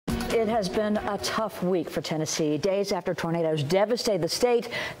It has been a tough week for Tennessee. Days after tornadoes devastated the state,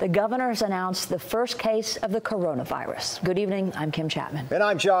 the governor's announced the first case of the coronavirus. Good evening. I'm Kim Chapman. And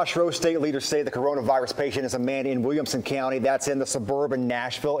I'm Josh Rose. State leaders say the coronavirus patient is a man in Williamson County. That's in the suburban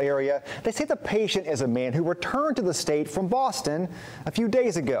Nashville area. They say the patient is a man who returned to the state from Boston a few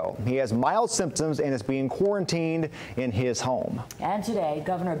days ago. He has mild symptoms and is being quarantined in his home. And today,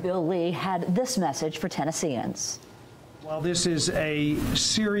 Governor Bill Lee had this message for Tennesseans. While this is a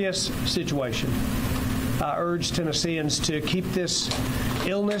serious situation, I urge Tennesseans to keep this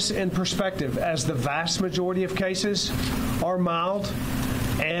illness in perspective, as the vast majority of cases are mild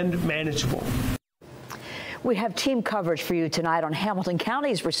and manageable. We have team coverage for you tonight on Hamilton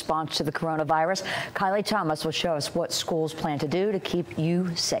County's response to the coronavirus. Kylie Thomas will show us what schools plan to do to keep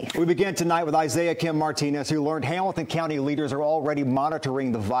you safe. We begin tonight with Isaiah Kim Martinez, who learned Hamilton County leaders are already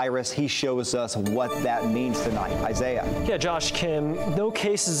monitoring the virus. He shows us what that means tonight. Isaiah. Yeah, Josh, Kim, no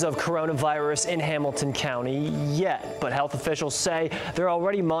cases of coronavirus in Hamilton County yet, but health officials say they're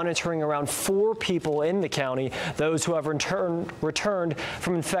already monitoring around 4 people in the county, those who have returned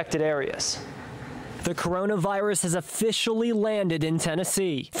from infected areas. The coronavirus has officially landed in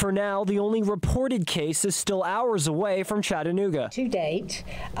Tennessee. For now, the only reported case is still hours away from Chattanooga. To date,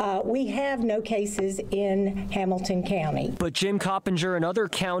 we have no cases in Hamilton County. But Jim Coppinger and other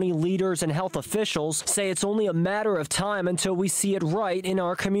county leaders and health officials say it's only a matter of time until we see it right in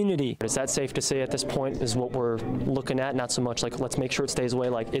our community. Is that safe to say at this point is what we're looking at? Not so much like let's make sure it stays away,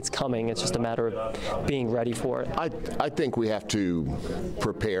 like it's coming. It's just a matter of being ready for it. I think we have to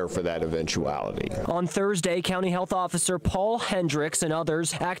prepare for that eventuality. On Thursday, County Health Officer Paul Hendricks and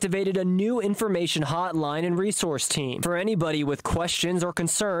others activated a new information hotline and resource team for anybody with questions or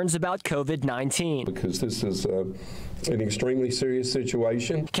concerns about COVID-19. Because this is an extremely serious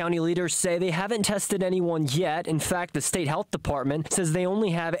situation. County leaders say they haven't tested anyone yet. In fact, the state health department says they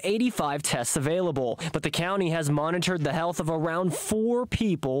only have 85 tests available. But the county has monitored the health of around 4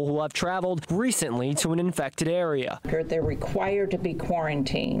 people who have traveled recently to an infected area. They're required to be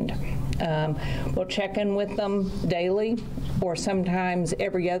quarantined. We'll check in with them daily or sometimes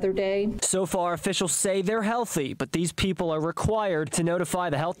every other day. So far, officials say they're healthy, but these people are required to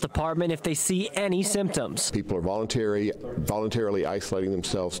notify the health department if they see any symptoms. People are voluntarily isolating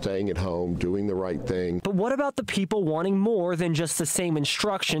themselves, staying at home, doing the right thing. But what about the people wanting more than just the same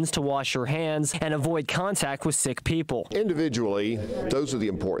instructions to wash your hands and avoid contact with sick people? Individually, those are the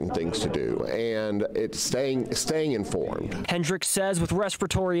important things to do, and it's staying informed. Hendricks says with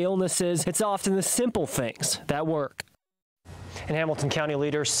respiratory illnesses, it's often the simple things that work. And Hamilton County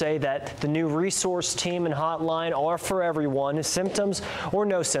leaders say that the new resource team and hotline are for everyone, symptoms or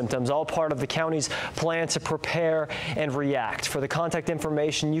no symptoms, all part of the county's plan to prepare and react. For the contact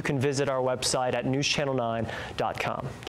information, you can visit our website at newschannel9.com.